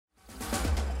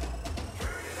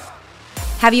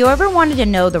Have you ever wanted to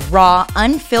know the raw,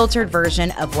 unfiltered version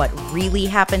of what really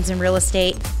happens in real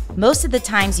estate? Most of the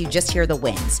times you just hear the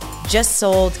wins. Just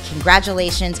sold,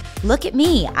 congratulations, look at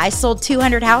me, I sold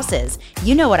 200 houses.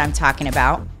 You know what I'm talking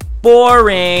about.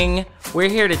 Boring! We're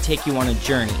here to take you on a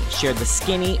journey, share the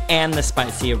skinny and the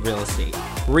spicy of real estate.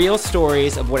 Real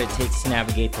stories of what it takes to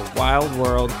navigate the wild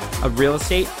world of real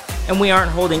estate, and we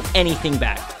aren't holding anything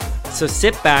back. So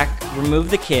sit back, remove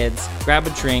the kids, grab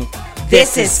a drink.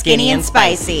 This is Skinny and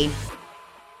Spicy.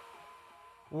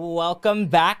 Welcome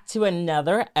back to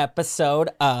another episode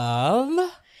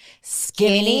of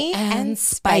Skinny and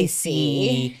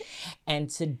Spicy. And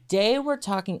today we're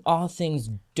talking all things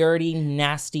dirty,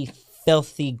 nasty,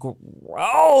 filthy,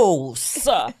 gross.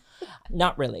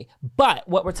 Not really. But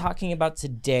what we're talking about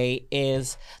today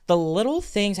is the little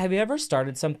things. Have you ever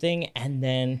started something and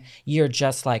then you're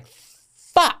just like,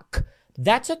 fuck,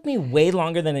 that took me way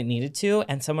longer than it needed to,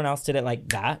 and someone else did it like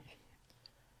that?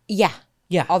 Yeah.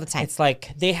 Yeah. All the time. It's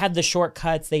like they had the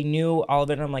shortcuts. They knew all of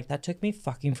it. And I'm like, that took me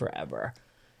fucking forever.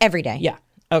 Every day. Yeah.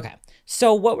 Okay.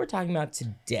 So what we're talking about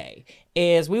today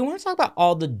is we want to talk about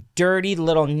all the dirty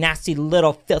little, nasty,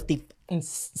 little, filthy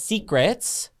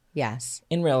secrets Yes.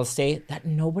 in real estate that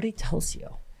nobody tells you.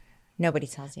 Nobody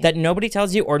tells you. That nobody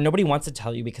tells you or nobody wants to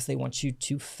tell you because they want you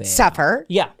to fail. Suffer.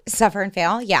 Yeah. Suffer and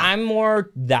fail. Yeah. I'm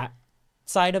more that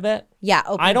side of it. Yeah.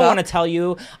 Open I don't book. want to tell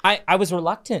you. I was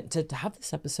reluctant to have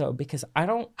this episode because I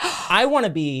want to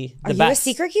be the Are best.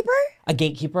 you a secret keeper? A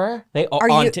gatekeeper?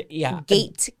 Are you yeah.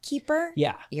 gatekeeper?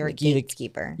 Yeah. You're a Like you-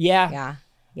 gatekeeper. Yeah. Yeah.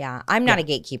 Yeah. I'm not a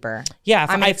gatekeeper. Yeah.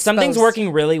 I'm If something's exposed.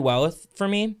 working really well for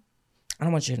me, I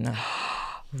don't want you to know.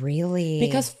 Really?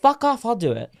 Because fuck off, I'll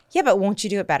do it. Yeah, but won't you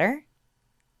do it better?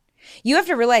 You have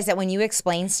to realize that when you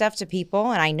explain stuff to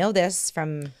people, and I know this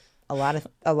from a lot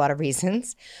of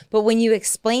reasons, but when you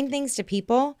explain things to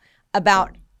people,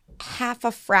 about half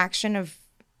a fraction of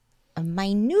a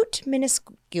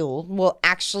minuscule will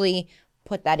actually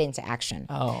put that into action.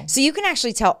 Oh. So you can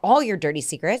actually tell all your dirty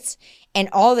secrets and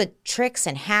all the tricks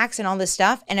and hacks and all this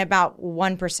stuff, and about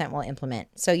 1% will implement.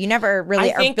 So you never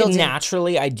really I are think building.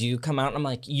 naturally I do come out and I'm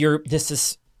like, this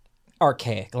is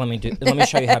archaic. Let me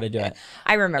show you how to do it.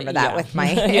 I remember that Yeah. with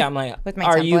my yeah, I'm like, with my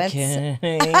are you templates.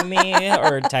 kidding me?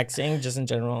 Or texting just in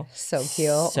general. So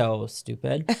cute. So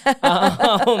stupid.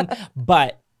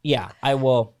 But yeah,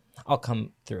 I'll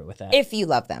come through with it. If you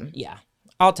love them. Yeah.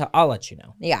 I'll let you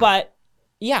know. Yeah. But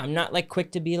yeah, I'm not like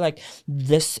quick to be like,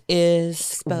 this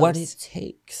is what it Exposed.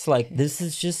 takes. Like, this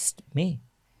is just me.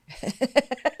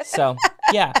 So,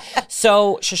 yeah.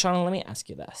 So, Shoshana, let me ask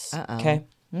you this. Uh-oh. Okay.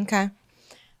 Okay.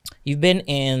 You've been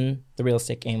in the real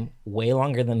estate game way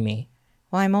longer than me.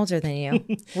 Well, I'm older than you.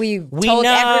 We We told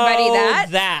know everybody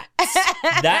that.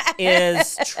 That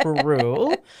is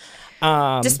true.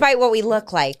 Despite what we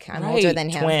look like, I'm older Right, than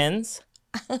him. Twins.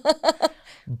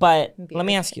 But let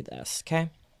me ask you this, okay?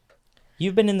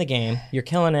 You've been in the game. You're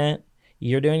killing it.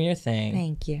 You're doing your thing.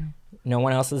 Thank you. No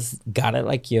one else has got it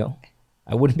like you.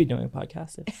 I wouldn't be doing a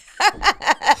podcast if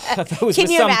I was Can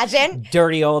with you some imagine?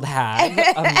 dirty old hag.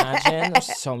 Imagine.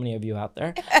 There's so many of you out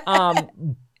there.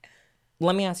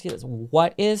 Let me ask you this.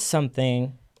 What is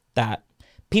something that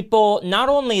people, not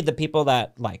only the people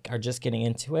that like are just getting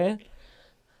into it,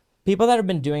 people that have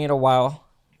been doing it a while,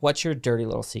 what's your dirty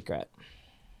little secret?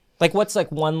 Like, what's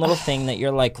like one little thing that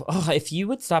you're like, oh, if you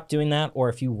would stop doing that, or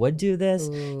if you would do this,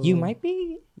 you might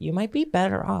be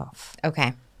better off.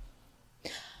 Okay.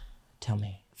 Tell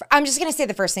me. I'm just going to say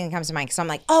the first thing that comes to mind because I'm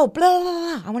like, oh, blah, blah,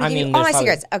 blah. I want to give you all there's my probably-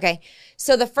 secrets. Okay.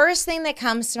 So the first thing that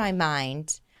comes to my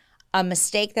mind, a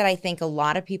mistake that I think a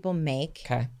lot of people make,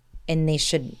 Okay. and they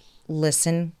should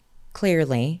listen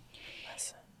clearly,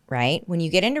 right? When you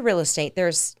get into real estate,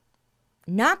 there's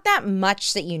not that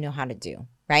much that you know how to do,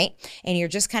 right? And you're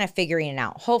just kind of figuring it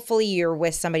out. Hopefully you're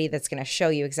with somebody that's going to show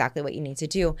you exactly what you need to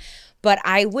do. But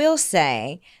I will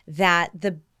say that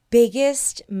the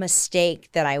biggest mistake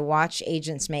that I watch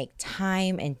agents make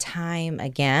time and time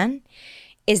again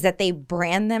is that they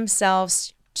brand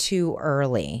themselves too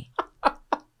early.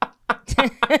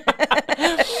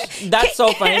 That's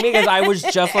so funny because I was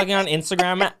just looking on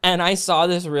Instagram and I saw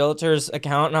this realtor's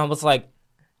account and I was like,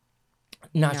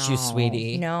 not you,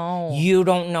 sweetie. No. You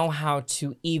don't know how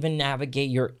to even navigate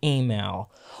your email.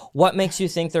 What makes you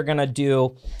think they're going to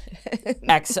do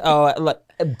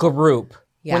group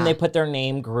Yeah. when they put their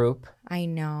name group? I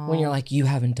know. When you're like, you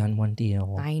haven't done one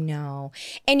deal. I know.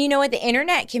 And you know what? The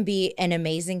internet can be an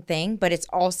amazing thing, but it's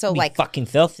also Be like fucking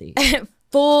filthy.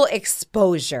 full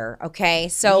exposure. Okay.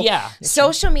 So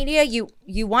social media,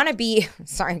 you want to be,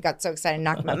 sorry, I got so excited and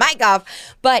knocked my mic off,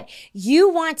 but you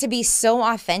want to be so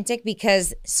authentic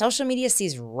because social media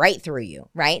sees right through you,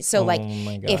 right? So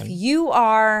if you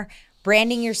are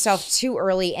branding yourself too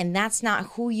early and that's not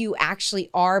who you actually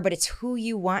are, but it's who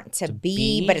you want to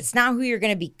be, but it's not who you're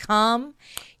going to become,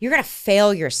 you're going to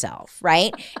fail yourself,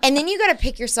 right? And then you got to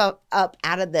pick yourself up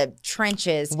out of the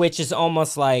trenches. Which is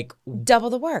almost like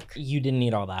double the work. You didn't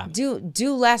need all that.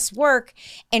 Do less work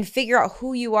and figure out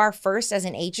who you are first as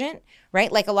an agent,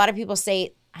 right? Like a lot of people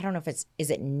say, I don't know if is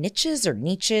it niches or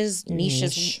niches,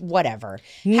 whatever.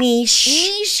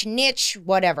 Niche,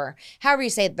 whatever. However you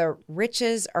say it, the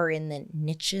riches are in the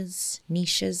niches,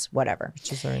 whatever.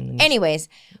 Riches are in the niches. Anyways,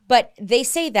 but they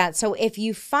say that. So if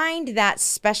you find that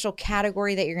special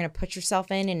category that you're going to put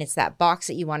yourself in and it's that box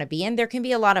that you want to be in, there can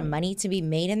be a lot of money to be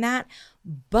made in that.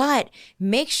 But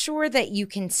make sure that you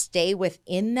can stay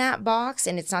within that box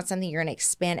and it's not something you're going to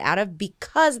expand out of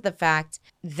because of the fact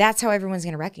that's how everyone's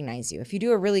going to recognize you. If you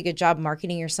do a really good job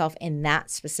marketing yourself in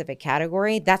that specific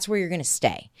category, that's where you're going to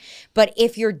stay. But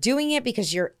if you're doing it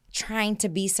because you're trying to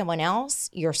be someone else,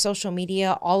 your social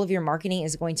media, all of your marketing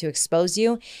is going to expose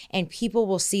you and people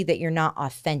will see that you're not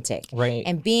authentic. Right.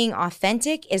 And being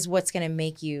authentic is what's going to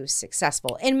make you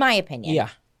successful, in my opinion. Yeah.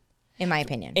 In my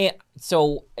opinion.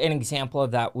 So an example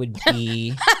of that would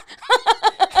be...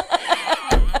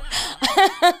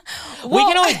 we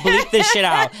can always bleep this shit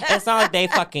out. It's not like they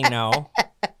fucking know.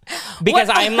 Because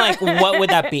I'm like, what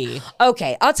would that be?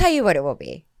 Okay, I'll tell you what it will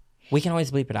be. We can always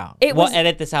bleep it out. We'll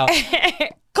edit this out.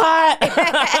 Cut!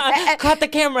 Cut the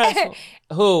cameras.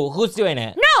 Who's doing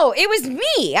it? No, it was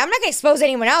me. I'm not gonna expose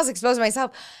anyone else, expose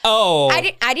myself. Oh.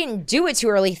 I didn't do it too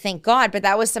early, thank God, but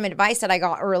that was some advice that I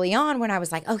got early on when I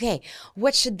was like, okay,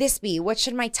 what should this be? What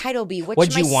should my title be?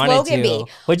 What should my slogan be?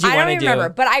 What'd you want to do? I don't remember,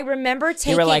 but I remember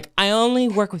taking... You were like, I only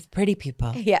work with pretty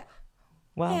people. Yeah.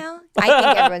 Well, I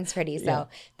think everyone's pretty, so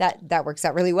that works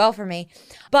out really well for me.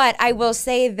 But I will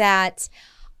say that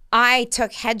I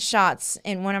took headshots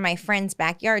in one of my friend's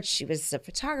backyard. She was a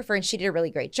photographer and she did a really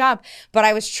great job. But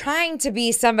I was trying to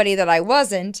be somebody that I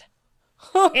wasn't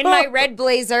in my red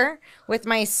blazer with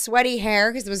my sweaty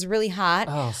hair because it was really hot.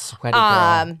 Oh, sweaty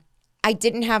girl. I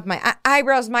didn't have my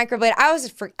eyebrows microbladed.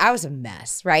 I was a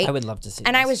mess, right? I would love to see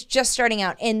And this. I was just starting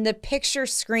out and the picture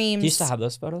screams. Do you still have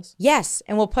those photos? Yes,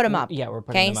 and we'll put them up. Yeah, we're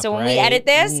putting them up. Okay, so when we edit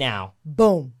this, now,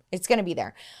 boom, it's going to be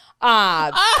there. Look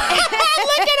at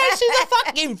her. She's a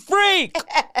fucking freak.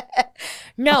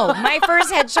 No, my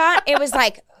first headshot, it was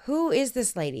like, who is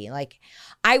this lady? Like,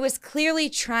 I was clearly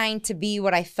trying to be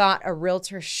what I thought a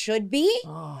realtor should be.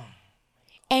 Oh.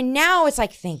 And now it's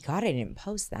like, thank God I didn't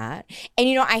post that.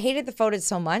 And, I hated the photos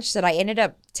so much that I ended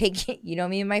up taking,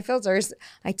 me and my filters,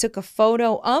 I took a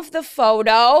photo of the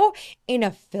photo in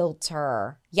a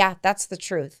filter. Yeah, that's the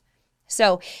truth.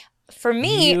 So for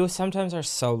me... You sometimes are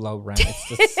so low rent. It's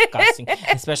disgusting.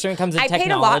 Especially when it comes to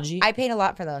technology. I paid a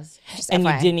lot for those. And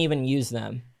you didn't even use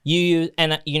them. You use,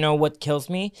 and you know what kills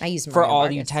me? I use for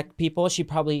all you tech people. She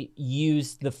probably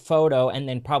used the photo and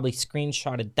then probably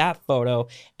screenshotted that photo,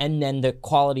 and then the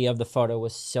quality of the photo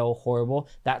was so horrible.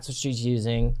 That's what she's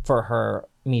using for her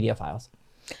media files.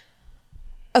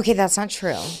 Okay, that's not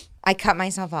true. I cut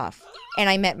myself off, and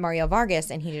I met Mario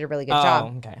Vargas, and he did a really good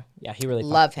job. Oh, okay, yeah, he really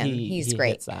love him. He's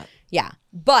great. Hits that. Yeah,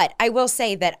 but I will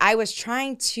say that I was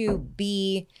trying to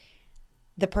be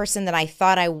the person that I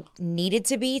thought I needed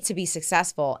to be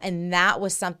successful. And that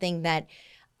was something that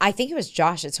I think it was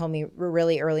Josh that told me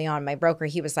really early on, my broker.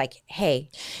 He was like, hey,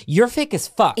 you're fake as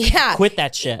fuck. Yeah. Quit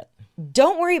that shit.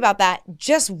 Don't worry about that.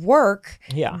 Just work.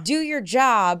 Yeah. Do your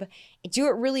job. Do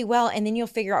it really well. And then you'll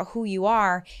figure out who you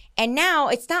are. And now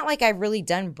it's not like I've really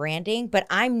done branding, but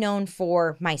I'm known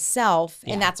for myself.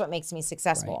 Yeah. And that's what makes me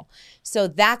successful. Right. So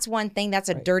that's one thing. That's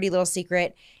a dirty little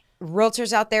secret.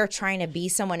 Realtors out there trying to be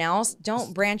someone else,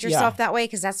 don't brand yourself that way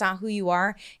because that's not who you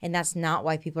are. And that's not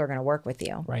why people are going to work with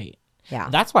you. Right.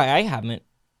 Yeah. That's why I haven't.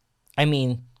 I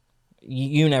mean,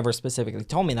 you never specifically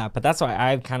told me that, but that's why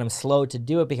I'm kind of slow to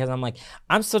do it because I'm like,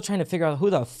 I'm still trying to figure out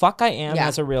who the fuck I am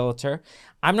as a realtor.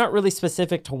 I'm not really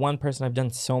specific to one person. I've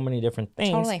done so many different things.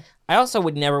 Totally. I also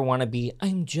would never want to be,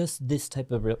 I'm just this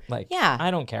type of I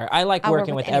don't care. I like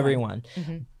working with everyone.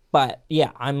 Mm-hmm. But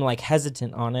yeah, I'm like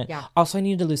hesitant on it. Yeah. Also, I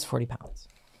need to lose 40 pounds.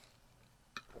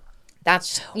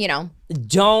 That's,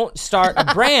 Don't start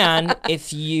a brand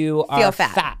if you are feel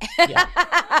fat.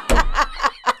 Yeah.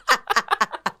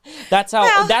 That's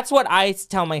how. That's what I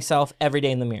tell myself every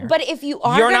day in the mirror. But if you're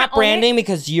not branding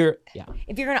because you're. Yeah.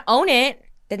 If you're gonna own it,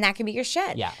 then that can be your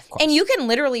shit. Yeah, of course. And you can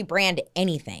literally brand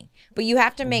anything, but you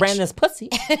have to make Brand this pussy.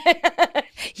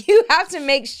 you have to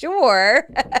make sure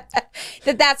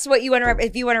that that's what you want to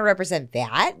if you want to represent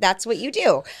that, that's what you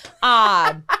do.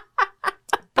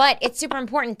 But it's super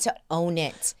important to own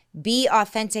it. Be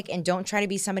authentic and don't try to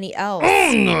be somebody else.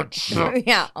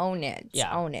 Yeah, own it.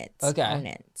 Yeah. Own it. Okay. Own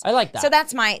it. I like that. So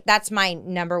that's my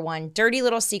number one dirty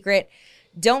little secret.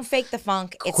 Don't fake the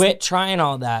funk. Quit trying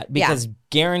all that because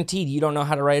guaranteed you don't know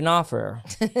how to write an offer.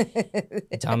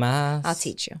 Dumbass. I'll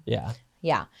teach you. Yeah.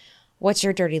 Yeah. What's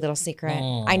your dirty little secret?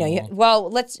 I know you. Well,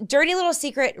 let's dirty little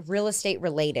secret, real estate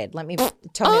related. Let me tone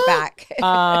it back.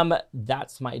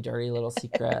 That's my dirty little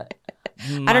secret.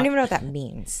 I don't even know what that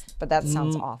means, but that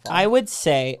sounds awful. I would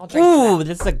say, drink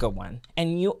this is a good one.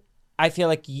 And I feel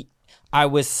like I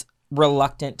was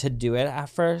reluctant to do it at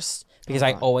first because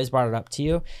I always brought it up to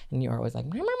you, and you were always like,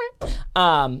 meh, meh,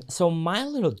 meh. So my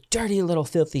little dirty little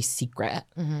filthy secret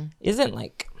isn't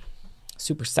like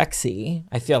super sexy.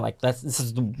 I feel like this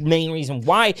is the main reason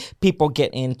why people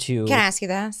get into. Can I ask you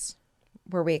this?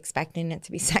 Were we expecting it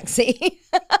to be sexy?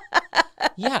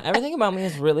 Yeah, everything about me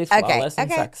is really flawless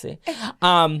and sexy.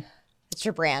 It's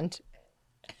your brand.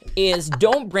 Is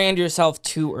don't brand yourself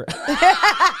too early.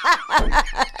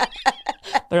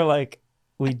 They're like,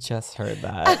 we just heard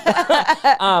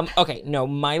that. Okay, no,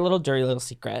 my little dirty little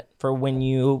secret for when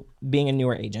you being a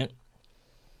newer agent.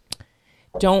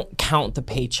 Don't count the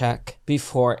paycheck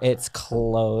before it's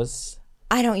closed.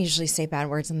 I don't usually say bad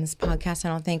words on this podcast, I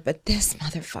don't think, but this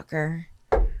motherfucker.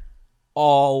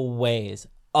 Always.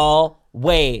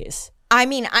 I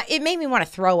mean, it made me want to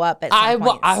throw up at some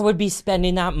points. I would be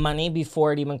spending that money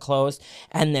before it even closed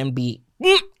and then be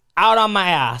out on my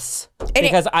ass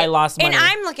because I lost money. And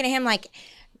I'm looking at him like,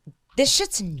 this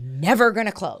shit's never going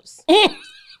to close.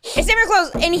 It's never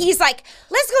closed. And he's like,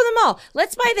 let's go to the mall.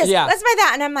 Let's buy this. Yeah. Let's buy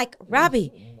that. And I'm like,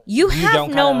 Robbie, you have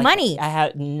no money. I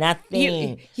have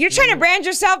nothing. You're trying to brand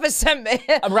yourself as some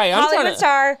Hollywood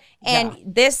star, and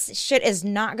this shit is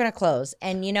not going to close.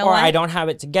 And you know or what? I don't have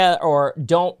it together, or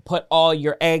don't put all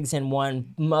your eggs in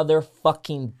one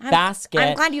motherfucking basket.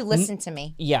 I'm glad you listened to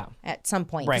me. Yeah. At some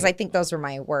point, because I think those were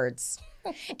my words.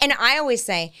 And I always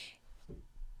say,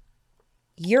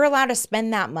 you're allowed to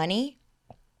spend that money.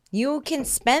 You can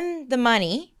spend the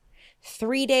money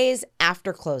 3 days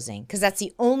after closing, because that's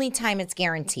the only time it's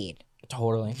guaranteed.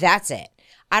 Totally. That's it.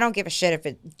 I don't give a shit if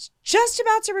it's just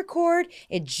about to record,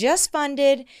 it just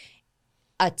funded,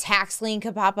 a tax lien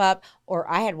could pop up, or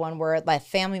I had one where my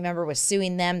family member was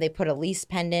suing them. They put a lease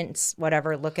pendant,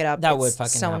 whatever, look it up. That would fucking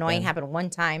so happen. annoying. Happened one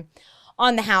time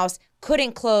on the house,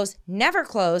 couldn't close, never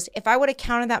closed. If I would have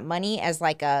counted that money as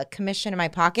like a commission in my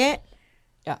pocket.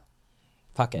 Yeah.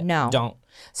 Fuck it. No. Don't.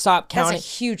 Stop counting. That's a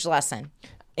huge lesson.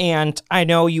 And I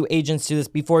know you agents do this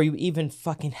before you even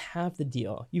fucking have the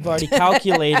deal. You've already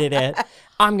calculated it.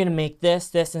 I'm going to make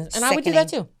this, and I would do that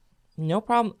too. No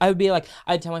problem. I would be like,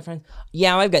 I'd tell my friends,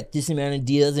 yeah, I've got this amount of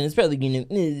deals and it's probably going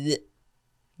to.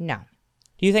 No.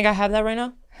 Do you think I have that right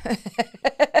now?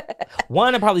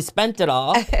 One, I probably spent it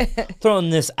all throwing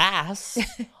this ass.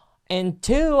 And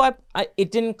two,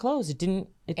 it didn't close.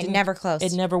 It never closed.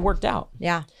 It never worked out.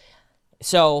 Yeah.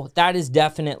 So that is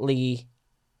definitely,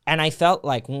 and I felt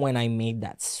like when I made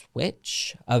that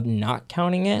switch of not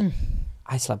counting it,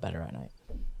 I slept better at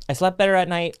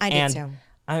night. I did too.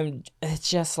 It's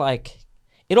just like,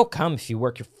 it'll come if you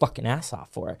work your fucking ass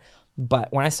off for it.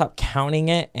 But when I stopped counting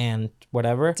it and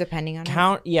whatever. Depending on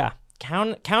count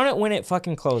it when it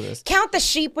fucking closes. Count the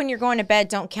sheep when you're going to bed.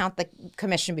 Don't count the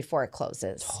commission before it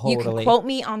closes. Totally. You can quote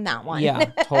me on that one. Yeah,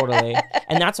 totally.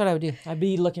 And that's what I would do. I'd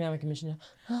be looking at my commission.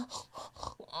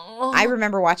 I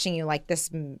remember watching you like this.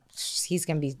 He's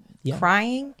going to be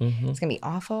crying. Mm-hmm. It's going to be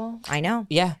awful. I know.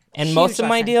 Yeah. And Huge most of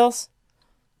my lesson. deals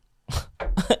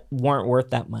weren't worth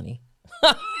that money.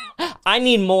 I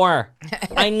need more.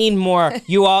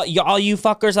 You all you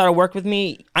fuckers that work with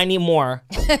me, I need more.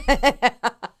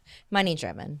 Money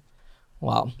driven.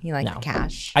 Well, You like the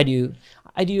cash. I do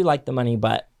like the money,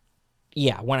 but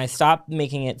yeah, when I stopped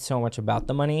making it so much about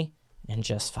the money and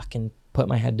just fucking put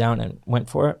my head down and went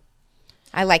for it.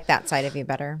 I like that side of you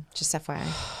better. Just FYI.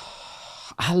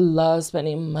 I love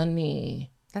spending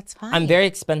money. That's fine. I'm very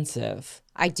expensive.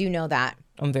 I do know that.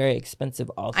 I'm very expensive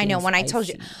also. I know. When I told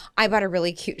you, I bought a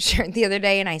really cute shirt the other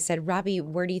day and I said, Robbie,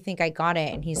 where do you think I got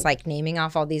it? And he's like naming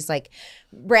off all these like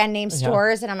brand name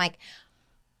stores. And I'm like,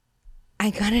 I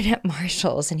got it at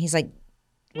Marshall's. And he's like,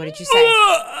 what did you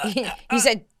say? You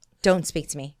said, don't speak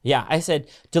to me. Yeah, I said,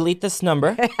 delete this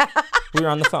number. We were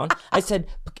on the phone. I said,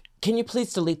 can you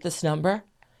please delete this number?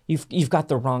 You've got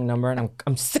the wrong number and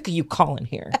I'm sick of you calling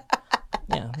here.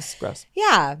 Yeah, this is gross.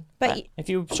 Yeah, But but if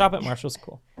you shop at Marshall's,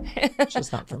 cool. It's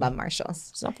just not for me. love Marshalls.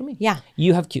 It's not for me. Yeah,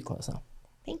 You have cute clothes though.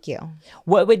 thank you.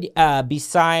 What would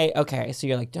beside? Okay, so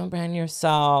you're like, don't brand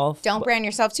yourself. Don't brand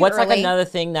yourself too What's early. like another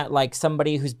thing that like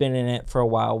somebody who's been in it for a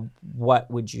while? What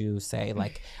would you say?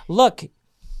 Like, look,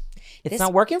 it's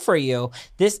not working for you.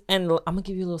 This, and I'm gonna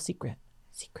give you a little secret.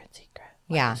 Secret.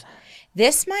 What Yeah. is that?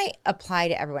 This might apply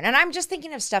to everyone. And I'm just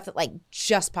thinking of stuff that like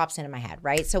just pops into my head,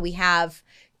 right? So we have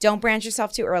don't brand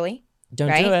yourself too early. Don't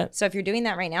right? do it. So if you're doing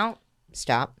that right now,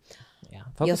 stop. Yeah.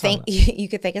 You'll Focus on think it. you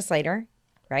could thank us later,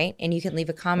 right? And you can leave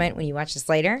a comment when you watch this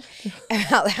later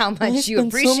about how much you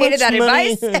spent so appreciated much that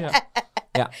money. advice,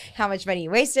 Yeah. how much money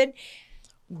you wasted.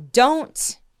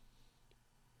 Don't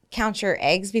count your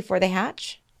eggs before they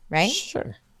hatch, right?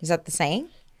 Sure. Is that the saying?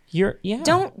 Yeah.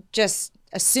 Don't just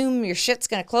assume your shit's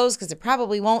going to close because it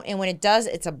probably won't. And when it does,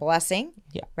 it's a blessing,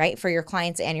 Yeah. right? For your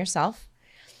clients and yourself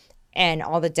and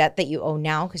all the debt that you owe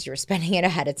now because you were spending it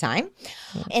ahead of time.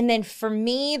 Yeah. And then for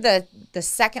me, the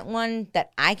second one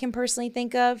that I can personally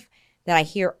think of that I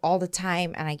hear all the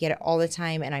time and I get it all the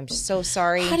time and I'm so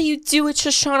sorry. How do you do it,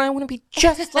 Shoshana? I want to be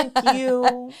just like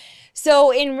you.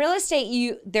 So in real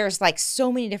estate, there's like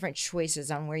so many different choices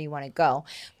on where you want to go.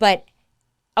 But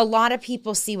a lot of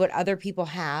people see what other people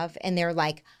have and they're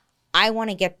like, I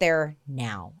want to get there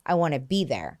now. I want to be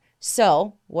there.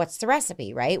 So what's the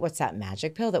recipe, right? What's that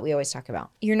magic pill that we always talk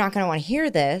about? You're not going to want to hear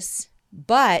this,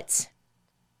 but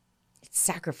it's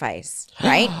sacrifice,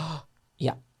 right?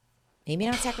 Yeah. Maybe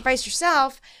not sacrifice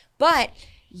yourself, but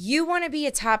you want to be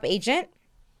a top agent.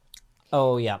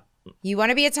 Oh, yeah. You want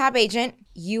to be a top agent.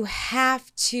 You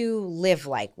have to live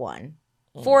like one.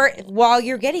 While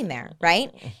you're getting there,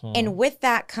 right? Mm-hmm. And with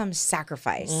that comes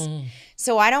sacrifice.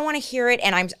 So I don't want to hear it.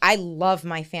 And I love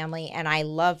my family and I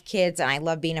love kids and I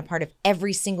love being a part of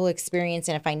every single experience.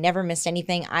 And if I never missed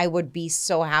anything, I would be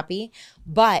so happy.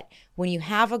 But when you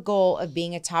have a goal of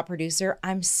being a top producer,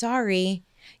 I'm sorry,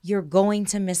 you're going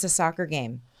to miss a soccer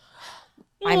game.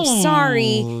 I'm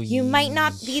sorry, you might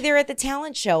not be there at the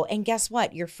talent show. And guess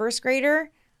what? Your first grader,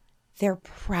 they're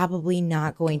probably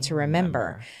not going to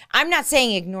remember. I'm not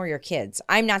saying ignore your kids.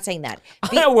 I'm not saying that.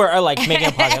 We're like making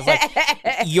a podcast.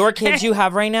 Like, your kids you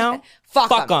have right now, fuck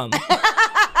them.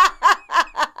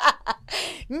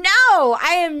 No,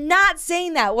 I am not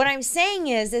saying that. What I'm saying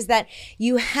is that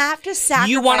you have to sacrifice.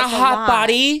 You want a hot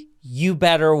body? You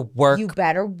better work. You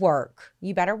better work.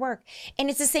 You better work. And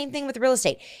it's the same thing with real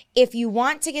estate. If you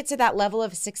want to get to that level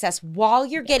of success while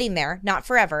you're getting there, not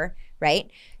forever,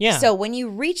 right? Yeah. So when you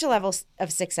reach a level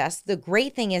of success, the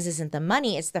great thing isn't the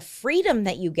money, it's the freedom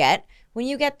that you get when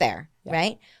you get there,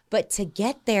 right? But to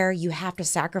get there, you have to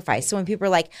sacrifice. So when people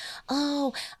are like,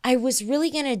 oh, I was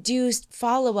really going to do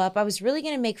follow-up, I was really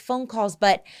going to make phone calls,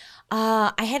 but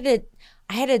I had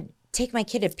to take my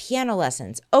kid to piano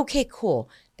lessons. Okay, cool.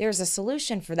 There's a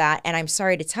solution for that. And I'm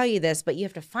sorry to tell you this, but you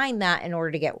have to find that in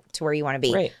order to get to where you want to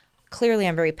be. Right. Clearly,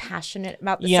 I'm very passionate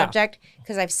about the subject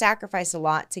because I've sacrificed a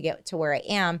lot to get to where I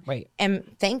am. Right.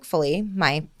 And thankfully,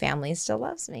 my family still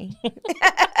loves me.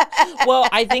 Well,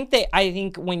 I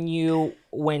think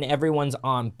when everyone's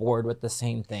on board with the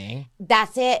same thing.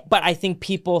 That's it. But I think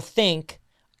people think,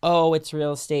 oh, it's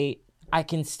real estate. I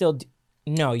can still do.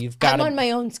 No, you've got to. I'm on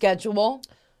my own schedule.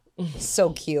 So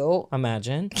cute.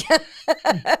 Imagine.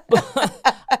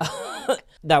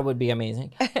 That would be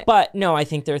amazing. But no, I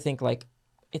think they're thinking like,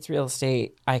 it's real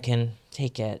estate. I can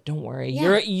take it. Don't worry.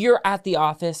 Yeah. You're at the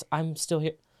office. I'm still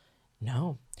here.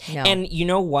 No. And you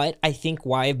know what? I think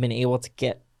why I've been able to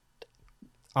get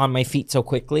on my feet so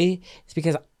quickly is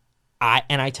because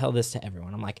I tell this to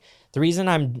everyone. I'm like, the reason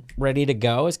I'm ready to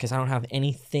go is because I don't have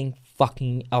anything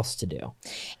fucking else to do.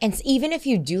 And even if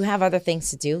you do have other things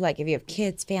to do, like if you have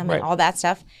kids, family, all that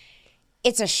stuff,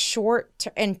 it's a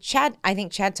and I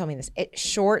think Chad told me this, it's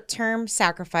short-term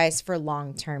sacrifice for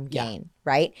long-term gain,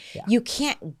 right? Yeah. You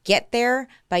can't get there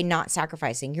by not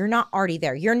sacrificing. You're not already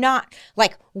there. You're not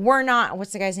like, we're not,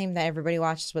 what's the guy's name that everybody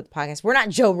watches with the podcast? We're not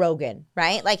Joe Rogan,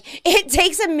 right? Like it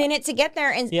takes a minute to get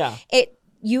there and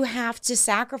you have to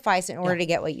sacrifice in order to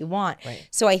get what you want. Right.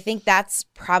 So I think that's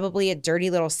probably a dirty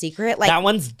little secret. Like that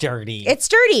one's dirty. It's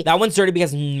dirty. That one's dirty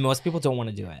because most people don't want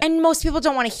to do it. And most people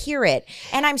don't want to hear it.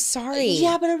 And I'm sorry.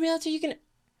 Yeah, but a realtor, you can.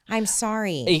 I'm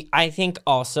sorry. I think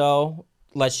also,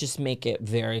 let's just make it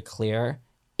very clear.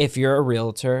 If you're a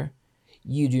realtor,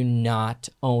 you do not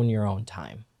own your own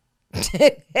time.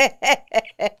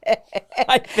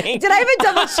 I think. Did I have a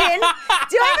double chin?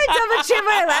 Do I have a double chin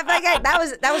when I laugh like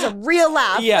that was a real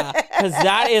laugh. Yeah, because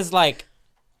that is like,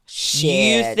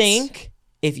 shit. You think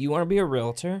if you want to be a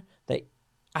realtor that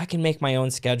I can make my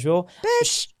own schedule?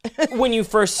 Bitch. When you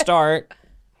first start.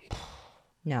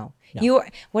 No.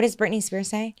 What does Britney Spears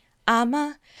say? I'm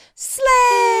a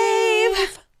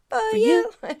slave for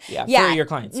you. Yeah, for your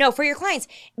clients. No, for your clients.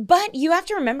 But you have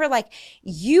to remember, like,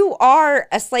 you are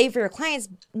a slave for your clients,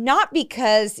 not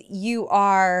because you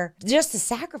are just a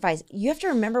sacrifice. You have to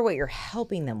remember what you're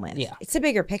helping them with. Yeah. It's a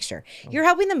bigger picture. You're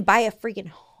helping them buy a freaking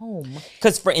home.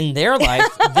 Because in their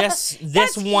life,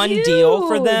 this one deal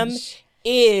for them huge.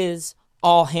 is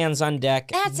all hands on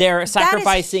deck. They're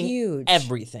sacrificing huge.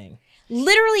 everything.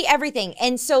 Literally everything.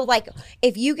 And so, like,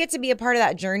 if you get to be a part of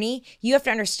that journey, you have to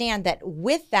understand that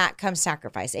with that comes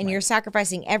sacrifice. And you're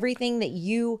sacrificing everything that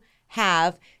you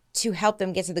have to help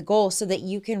them get to the goal so that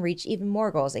you can reach even more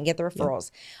goals and get the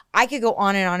referrals. I could go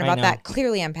on and on about that.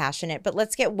 Clearly, I'm passionate. But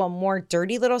let's get one more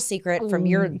dirty little secret from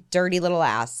your dirty little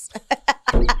ass.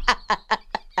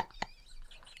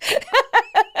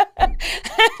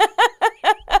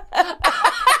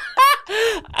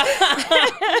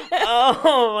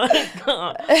 Oh my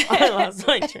God. I lost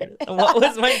my train of thought. What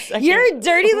was my second? Your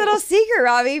dirty little secret,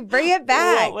 Robbie. Bring it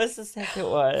back. What was the second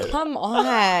one? Come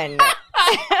on.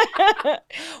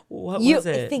 What was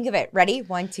it? Think of it. Ready?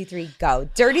 1, 2, 3, go.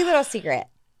 Dirty little secret.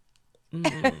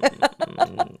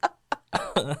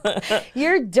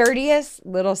 Your dirtiest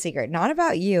little secret. Not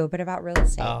about you, but about real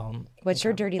estate. What's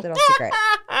your dirty little secret?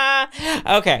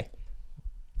 Okay.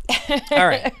 All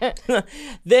right.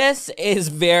 This is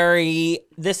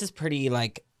pretty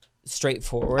like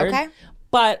straightforward. Okay.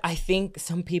 But I think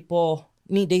some people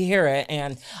need to hear it,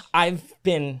 and I've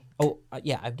done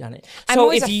it.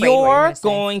 So if you're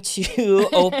going to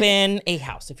open a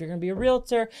house, if you're going to be a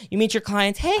realtor, you meet your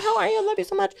clients, hey, how are you? I love you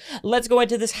so much. Let's go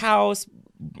into this house,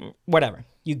 whatever.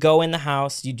 You go in the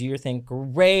house, you do your thing,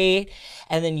 great.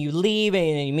 And then you leave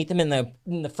and you meet them in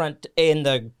the front, in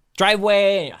the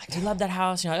driveway, and you're like, I love that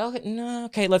house. And you're like,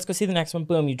 okay, let's go see the next one.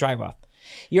 Boom, you drive off.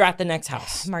 You're at the next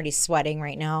house. I'm already sweating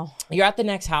right now. You're at the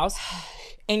next house,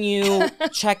 and you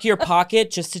check your pocket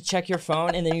just to check your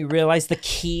phone, and then you realize the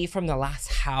key from the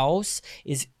last house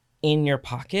is in your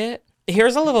pocket.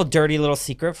 Here's a little dirty little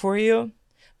secret for you.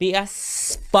 Be a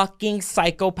fucking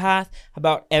psychopath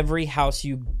about every house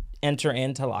you enter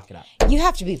in to lock it up. You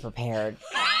have to be prepared.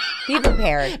 Be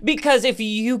prepared. Because if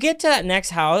you get to that next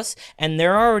house and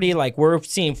they're already like, we're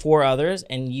seeing 4 others,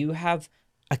 and you have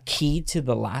a key to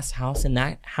the last house and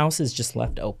that house is just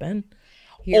left open,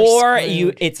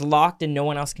 it's locked and no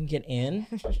one else can get in.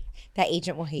 That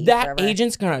agent will hate you That forever.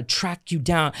 agent's gonna track you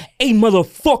down. Hey,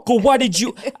 motherfucker, why did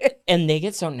you? And they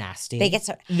get so nasty. They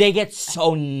get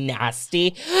so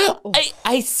nasty.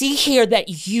 I see here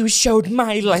that you showed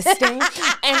my listing,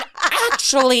 and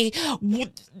actually,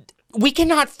 we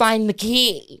cannot find the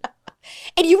key.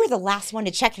 And you were the last one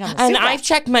to check it on the And I've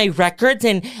checked my records,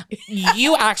 and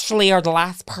you actually are the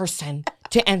last person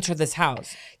to enter this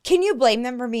house. Can you blame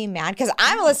them for being mad? Because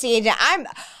I'm a listing agent.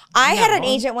 I had an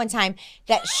agent one time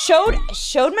that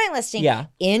showed my listing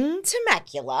in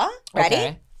Temecula. Ready?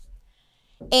 Okay.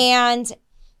 And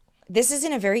this is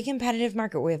in a very competitive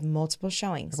market where we have multiple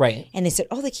showings. Right. And they said,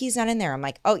 oh, the key's not in there. I'm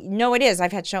like, oh, no, it is.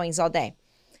 I've had showings all day.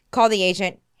 Call the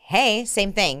agent. Hey,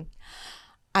 same thing.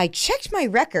 I checked my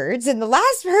records, and the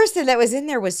last person that was in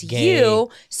there was you.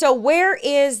 So where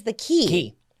is the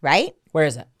key? Right? Where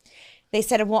is it? They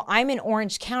said, well, I'm in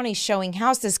Orange County showing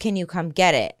houses. Can you come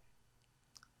get it?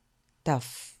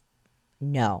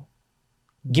 No.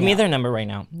 Give me their number right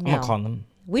now. No. I'm gonna call them.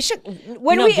 We should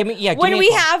when we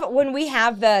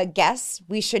have the guests,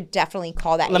 we should definitely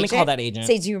call that agent. Let me call that agent.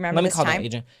 Say, do you remember this time? Let me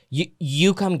call that agent.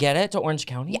 You come get it to Orange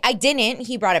County? I didn't.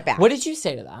 He brought it back. What did you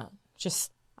say to that?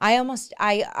 I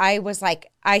was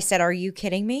like, I said, are you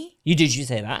kidding me? Did you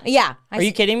say that? Yeah. Are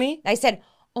you kidding me? I said,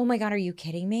 oh my God, are you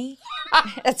kidding me?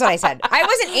 That's what I said. I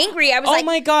wasn't angry. I was like, oh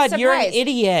my God, surprised. you're an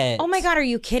idiot. Oh my God, are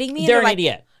you kidding me? They're an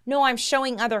idiot. No, I'm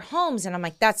showing other homes. And I'm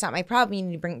like, that's not my problem. You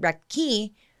need to bring back the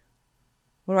key.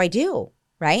 What do I do?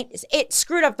 Right? It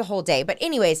screwed up the whole day. But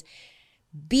anyways,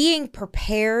 being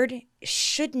prepared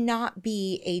should not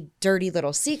be a dirty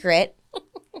little secret.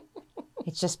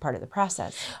 It's just part of the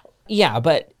process. Yeah,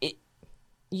 but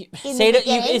you say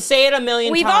it a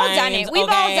million times. We've all done it. We've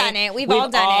all done it. We've all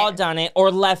done it.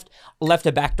 Or left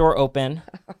a back door open.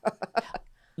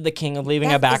 The king of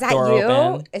leaving a back door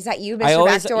open. Is that you, Mr.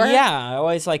 Backdoor? Yeah, I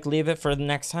always leave it for the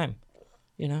next time.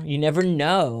 You know, you never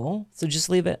know, so just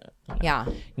leave it. Yeah.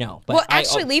 No, but well,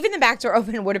 actually, leaving the back door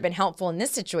open would have been helpful in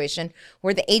this situation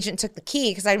where the agent took the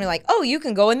key, because I'd be like, "Oh, you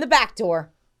can go in the back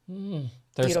door." There's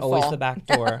Beautiful. Always the back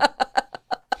door.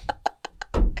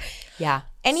 Yeah.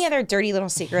 Any other dirty little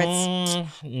secrets? I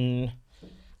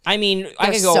mean,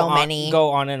 I could go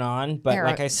on and on, but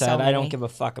like I said, I don't give a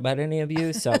fuck about any of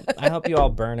you. So I hope you all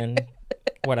burn in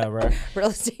whatever. Real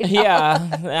estate. Yeah,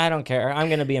 I don't care. I'm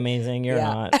gonna be amazing. You're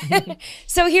not.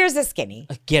 So here's the skinny.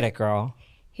 Get it, girl.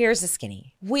 Here's the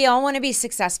skinny. We all want to be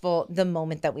successful the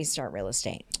moment that we start real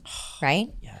estate, right?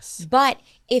 Yes. But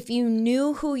if you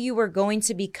knew who you were going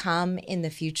to become in the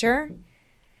future,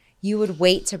 you would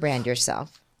wait to brand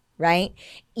yourself, right?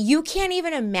 You can't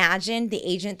even imagine the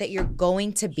agent that you're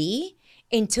going to be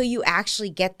until you actually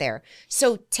get there.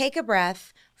 So take a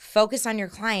breath, focus on your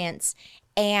clients,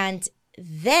 and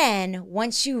then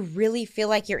once you really feel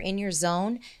like you're in your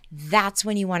zone, that's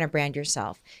when you want to brand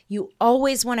yourself. You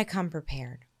always want to come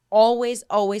prepared. Always,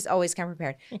 always, always come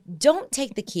prepared. Don't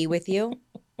take the key with you,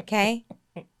 okay?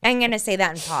 I'm going to say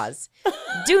that and pause.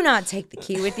 Do not take the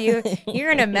key with you. You're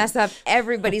going to mess up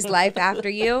everybody's life after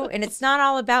you, and it's not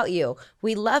all about you.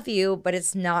 We love you, but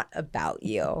it's not about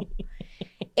you.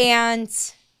 And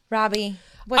Robbie,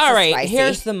 what's all right, spicy?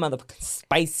 here's the motherfucking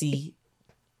spicy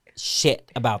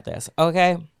shit about this,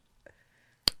 okay?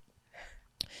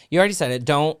 You already said it.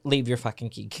 Don't leave your fucking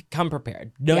key. Come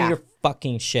prepared. Know your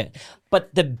fucking shit.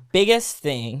 But the biggest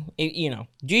thing,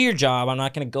 do your job. I'm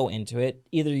not going to go into it.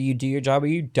 Either you do your job or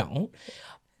you don't.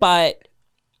 But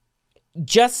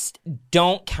just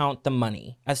don't count the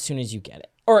money as soon as you get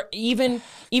it. Or even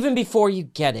before you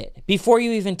get it. Before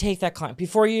you even take that client.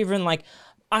 Before you even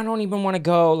I don't even want to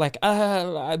go.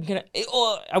 I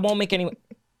won't make any.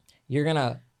 You're going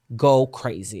to go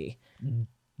crazy.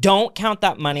 Don't count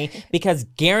that money because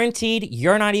guaranteed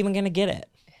you're not even going to get it.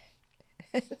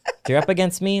 If you're up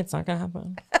against me, it's not going to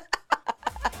happen.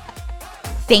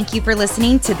 Thank you for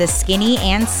listening to The Skinny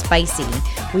and Spicy.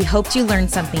 We hoped you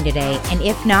learned something today. And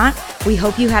if not, we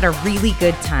hope you had a really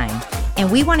good time.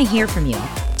 And we want to hear from you.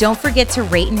 Don't forget to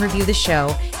rate and review the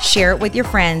show, share it with your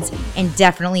friends, and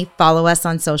definitely follow us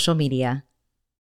on social media.